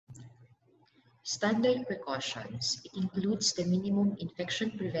Standard precautions. It includes the minimum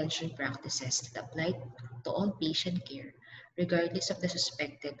infection prevention practices that apply to all patient care, regardless of the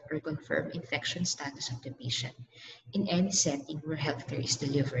suspected or confirmed infection status of the patient, in any setting where healthcare is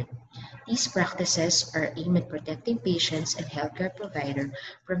delivered. These practices are aimed at protecting patients and healthcare providers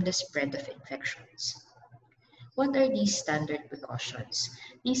from the spread of infections. What are these standard precautions?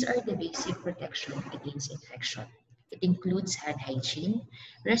 These are the basic protection against infection. It includes hand hygiene,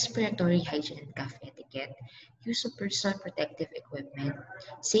 respiratory hygiene and cough etiquette, use of personal protective equipment,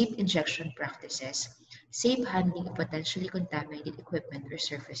 safe injection practices, safe handling of potentially contaminated equipment or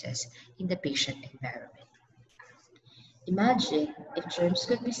surfaces in the patient environment. Imagine if germs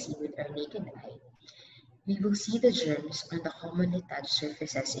could be seen with our naked eye. We will see the germs on the commonly touched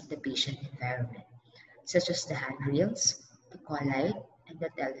surfaces in the patient environment, such as the handrails, the colite, and the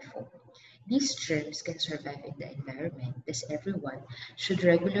telephone. These germs can survive in the environment, thus everyone should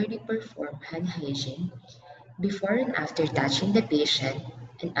regularly perform hand hygiene before and after touching the patient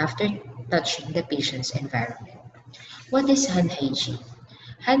and after touching the patient's environment. What is hand hygiene?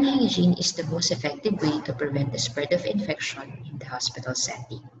 Hand hygiene is the most effective way to prevent the spread of infection in the hospital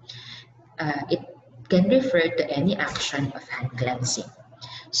setting. It can refer to any action of hand cleansing.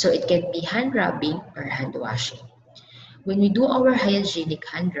 So it can be hand rubbing or hand washing. When we do our hygienic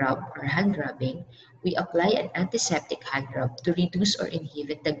hand rub or hand rubbing, we apply an antiseptic hand rub to reduce or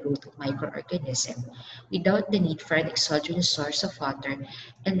inhibit the growth of microorganisms without the need for an exogenous source of water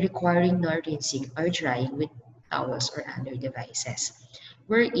and requiring no rinsing or drying with towels or other devices.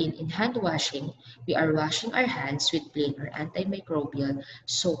 Wherein, in hand washing, we are washing our hands with plain or antimicrobial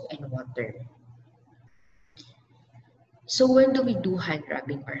soap and water. So when do we do hand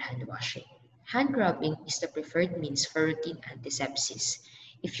rubbing or hand washing? Hand rubbing is the preferred means for routine antisepsis.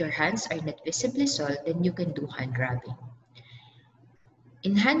 If your hands are not visibly soiled, then you can do hand rubbing.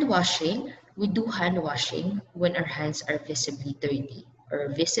 In hand washing, we do hand washing when our hands are visibly dirty or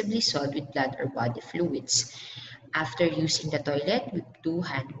visibly soiled with blood or body fluids. After using the toilet, we do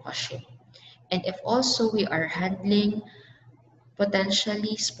hand washing. And if also we are handling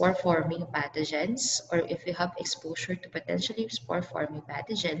potentially spore-forming pathogens, or if you have exposure to potentially spore-forming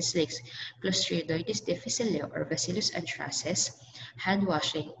pathogens like Clostridioides difficile or Bacillus anthracis, hand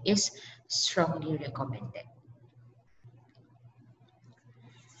washing is strongly recommended.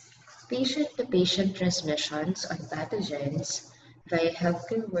 Patient-to-patient transmissions on pathogens via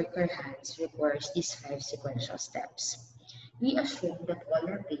healthcare worker hands requires these 5 sequential steps. We assume that all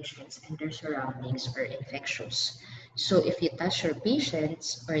our patients and their surroundings are infectious. So if you touch your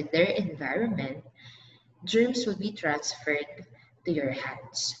patients or their environment, germs will be transferred to your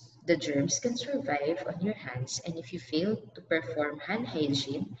hands. The germs can survive on your hands, and if you fail to perform hand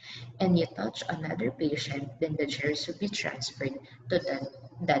hygiene and you touch another patient, then the germs will be transferred to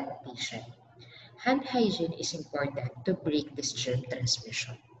that patient. Hand hygiene is important to break this germ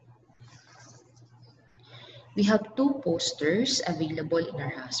transmission. We have 2 posters available in our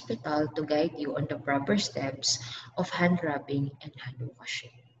hospital to guide you on the proper steps of hand rubbing and hand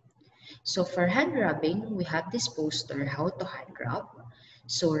washing. So for hand rubbing, we have this poster, how to hand rub.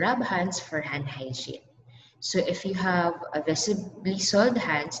 So rub hands for hand hygiene. So if you have a visibly soiled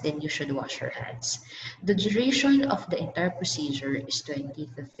hands, then you should wash your hands. The duration of the entire procedure is 20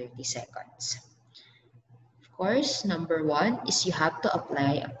 to 30 seconds. Of course, number 1 is you have to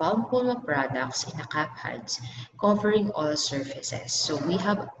apply a palm-full of products in a cup hands, covering all surfaces. So we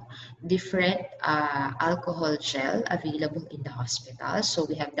have different alcohol gel available in the hospital. So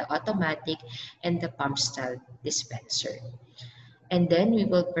we have the automatic and the pump style dispenser. And then we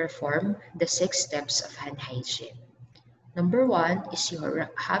will perform the 6 steps of hand hygiene. Number 1 is you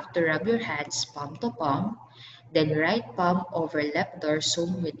have to rub your hands palm to palm, then right palm over left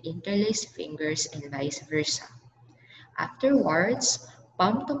dorsum with interlaced fingers and vice versa. Afterwards,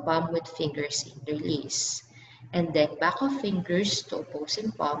 palm to palm with fingers interlaced, and then back of fingers to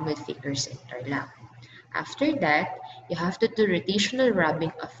opposing palm with fingers interlocked. After that, you have to do rotational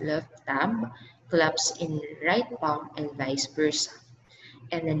rubbing of left thumb, claps in right palm, and vice versa.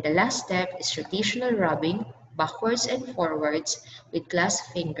 And then the last step is rotational rubbing backwards and forwards with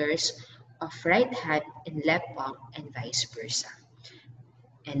clasped fingers of right hand in left palm and vice versa.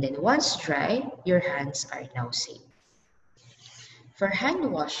 And then once dry, your hands are now safe. For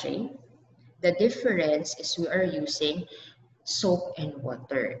hand washing, the difference is we are using soap and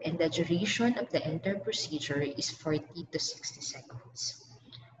water, and the duration of the entire procedure is 40 to 60 seconds.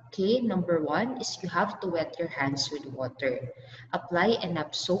 Okay, number 1 is you have to wet your hands with water. Apply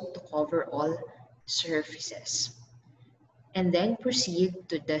enough soap to cover all surfaces. And then proceed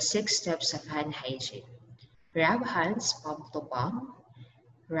to the 6 steps of hand hygiene. Rub hands palm to palm,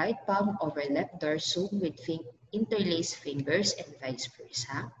 right palm over left dorsum with interlaced fingers and vice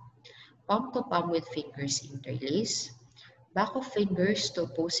versa, palm to palm with fingers interlaced, back of fingers to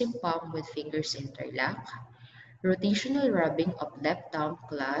opposing palm with fingers interlock, rotational rubbing of left thumb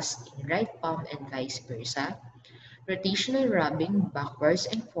clasped in right palm and vice versa, rotational rubbing backwards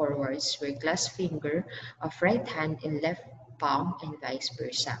and forwards where clasp finger of right hand in left palm and vice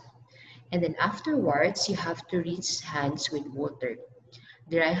versa. And then afterwards, you have to rinse hands with water.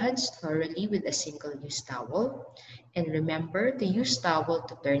 Dry hands thoroughly with a single-use towel. And remember to use towel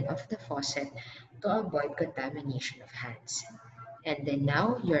to turn off the faucet to avoid contamination of hands. And then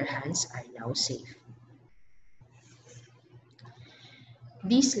now, your hands are now safe.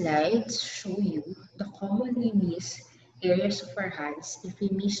 These slides show you the commonly missed areas of our hands if we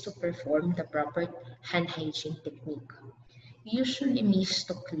miss to perform the proper hand hygiene technique. We usually miss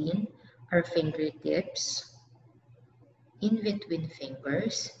to clean our fingertips, in between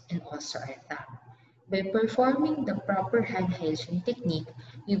fingers, and also our thumb. By performing the proper hand hygiene technique,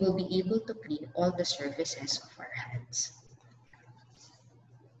 we will be able to clean all the surfaces of our hands.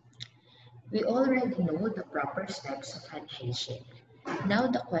 We already know the proper steps of hand hygiene. Now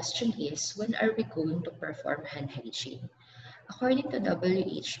the question is, when are we going to perform hand hygiene? According to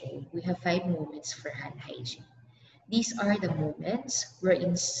WHO, we have 5 moments for hand hygiene. These are the moments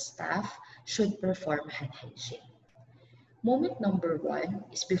wherein staff should perform hand hygiene. Moment number 1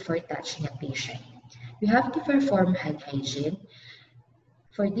 is before touching a patient. We have to perform hand hygiene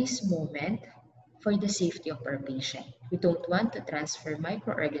for this moment for the safety of our patient. We don't want to transfer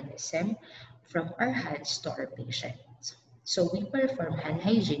microorganisms from our hands to our patients. So we perform hand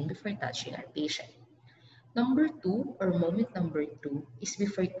hygiene before touching our patient. Number 2 or moment number 2 is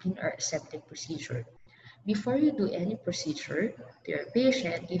before clean or aseptic procedure. Before you do any procedure to your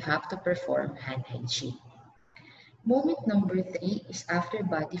patient, you have to perform hand hygiene. Moment number 3 is after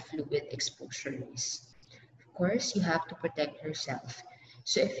body fluid exposure risk. Of course, you have to protect yourself.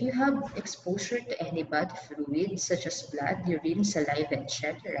 So if you have exposure to any body fluid such as blood, urine, saliva,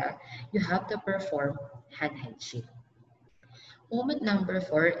 etc., you have to perform hand hygiene. Moment number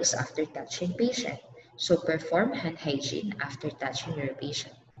 4 is after touching patient. So perform hand hygiene after touching your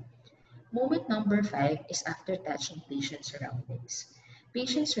patient. Moment number 5 is after touching patient surroundings.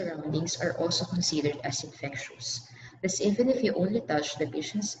 Patient surroundings are also considered as infectious. Thus, even if you only touch the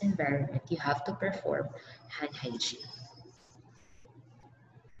patient's environment, you have to perform hand hygiene.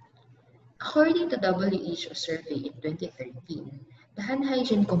 According to WHO survey in 2013, the hand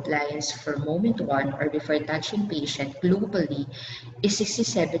hygiene compliance for moment 1 or before touching patient globally is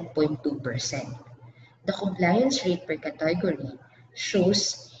 67.2%. The compliance rate per category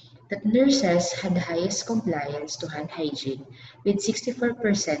shows that nurses had the highest compliance to hand hygiene with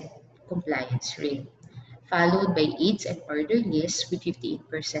 64% compliance rate, followed by aides and orderlies with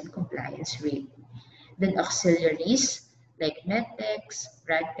 58% compliance rate. Then auxiliaries like medtechs,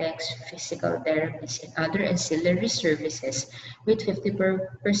 radtechs, physical therapists, and other ancillary services with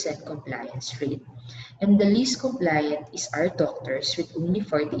 50% compliance rate. And the least compliant is our doctors with only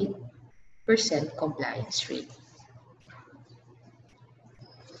 48% compliance rate.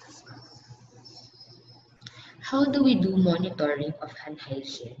 How do we do monitoring of hand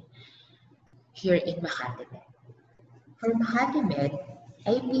hygiene here in Makati Med? For Makati Med,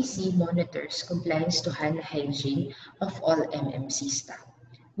 IPC monitors compliance to hand hygiene of all MMC staff.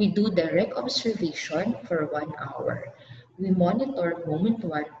 We do direct observation for 1 hour. We monitor moment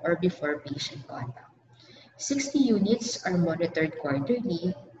 1 or before patient contact. 60 units are monitored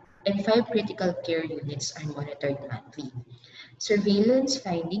quarterly and 5 critical care units are monitored monthly. Surveillance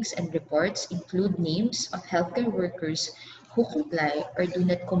findings and reports include names of healthcare workers who comply or do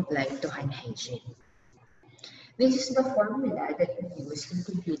not comply to hand hygiene. This is the formula that we use in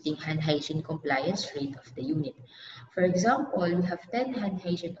computing hand hygiene compliance rate of the unit. For example, we have 10 hand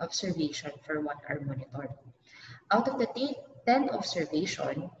hygiene observation for 1 hour monitor. Out of the 10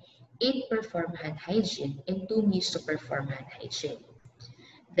 observation, 8 perform hand hygiene and 2 miss to perform hand hygiene.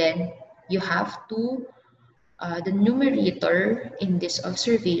 Then you have to the numerator in this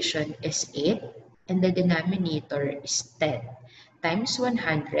observation is 8 and the denominator is 10 times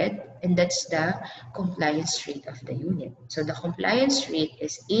 100, and that's the compliance rate of the unit. So the compliance rate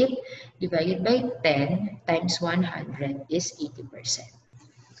is 8 divided by 10 times 100 is 80%.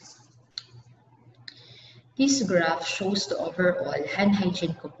 This graph shows the overall hand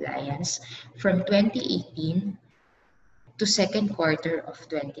hygiene compliance from 2018 to second quarter of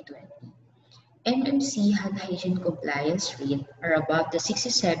 2020. MMC hand hygiene compliance rate are above the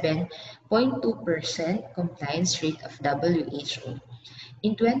 67.2% compliance rate of WHO.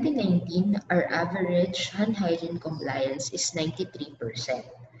 In 2019, our average hand hygiene compliance is 93%.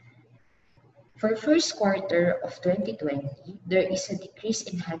 For first quarter of 2020, there is a decrease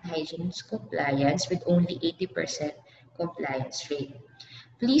in hand hygiene compliance with only 80% compliance rate.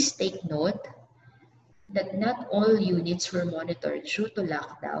 Please take note that not all units were monitored due to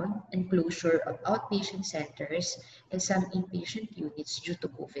lockdown and closure of outpatient centers and some inpatient units due to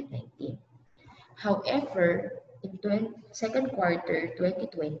COVID-19. However, in second quarter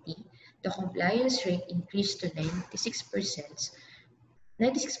 2020, the compliance rate increased to 96%,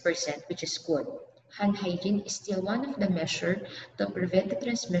 which is good. Hand hygiene is still one of the measures to prevent the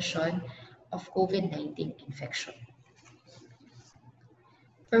transmission of COVID-19 infection.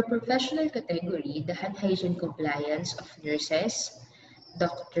 For professional category, the hand hygiene compliance of nurses,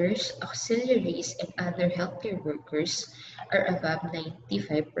 doctors, auxiliaries, and other healthcare workers are above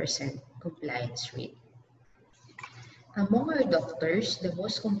 95% compliance rate. Among our doctors, the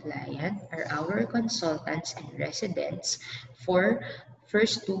most compliant are our consultants and residents for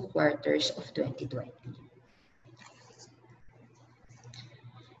first 2 quarters of 2020.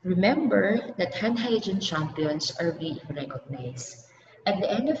 Remember that hand hygiene champions are being recognized. At the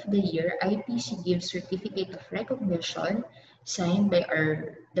end of the year, IPC gives certificate of recognition signed by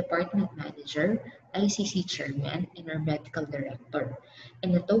our department manager, ICC chairman, and our medical director,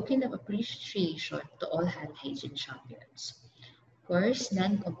 and a token of appreciation to all hand hygiene champions. Course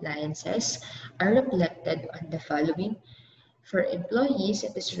non-compliances are reflected on the following. For employees,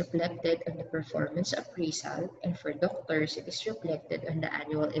 it is reflected on the performance appraisal, and for doctors, it is reflected on the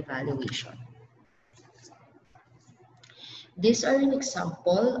annual evaluation. These are an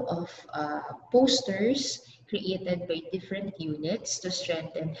example of posters created by different units to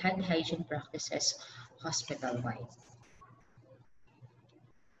strengthen hand hygiene practices hospital-wide.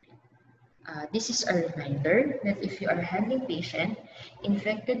 This is a reminder that if you are handling patient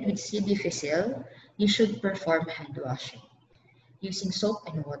infected with C. difficile, you should perform hand washing using soap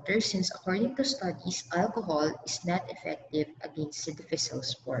and water, since according to studies, alcohol is not effective against C. difficile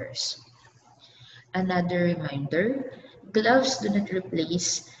spores. Another reminder, gloves do not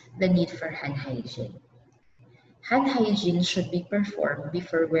replace the need for hand hygiene. Hand hygiene should be performed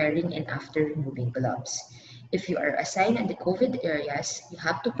before wearing and after removing gloves. If you are assigned in the COVID areas, you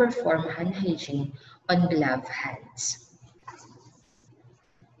have to perform hand hygiene on gloved hands.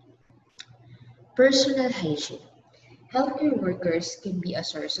 Personal hygiene. Healthcare workers can be a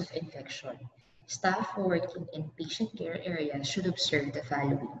source of infection. Staff working in patient care areas should observe the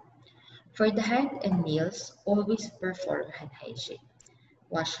following. For the hand and nails, always perform hand hygiene.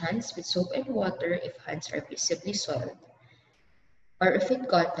 Wash hands with soap and water if hands are visibly soiled or if in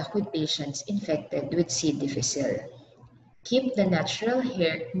contact with patients infected with C. difficile. Keep the natural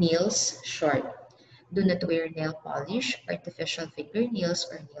hair nails short. Do not wear nail polish, artificial fingernails,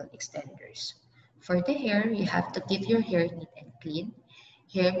 or nail extenders. For the hair, you have to keep your hair neat and clean.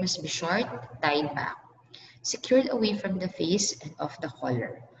 Hair must be short, tied back, secured away from the face and off the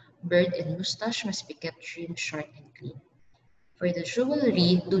collar. Beard and mustache must be kept trimmed short and clean. For the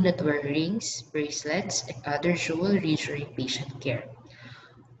jewelry, do not wear rings, bracelets, and other jewelry during patient care.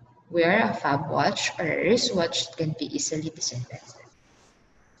 Wear a fob watch or a wristwatch that can be easily disinfected.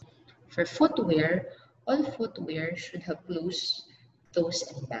 For footwear, all footwear should have closed toes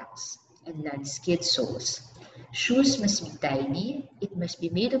and backs and non-skid soles. Shoes must be tidy. It must be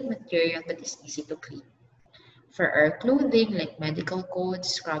made of material that is easy to clean. For our clothing like medical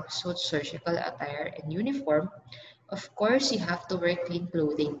coats, scrub suits, surgical attire, and uniform, of course, you have to wear clean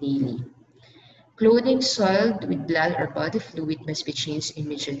clothing daily. Clothing soiled with blood or body fluid must be changed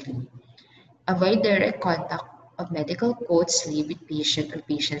immediately. Avoid direct contact of medical coats sleeve with patient or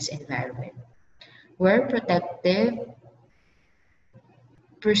patient's environment. Wear protective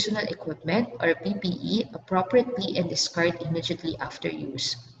personal equipment or PPE appropriately and discard immediately after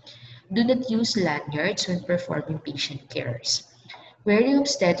use. Do not use lanyards when performing patient cares. Wearing of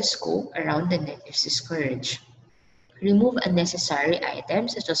stethoscope around the neck is discouraged. Remove unnecessary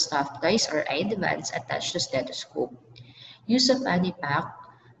items such as stuffed toys or ID bands attached to stethoscope. Use of fanny pack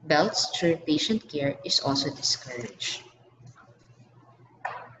belts during patient care is also discouraged.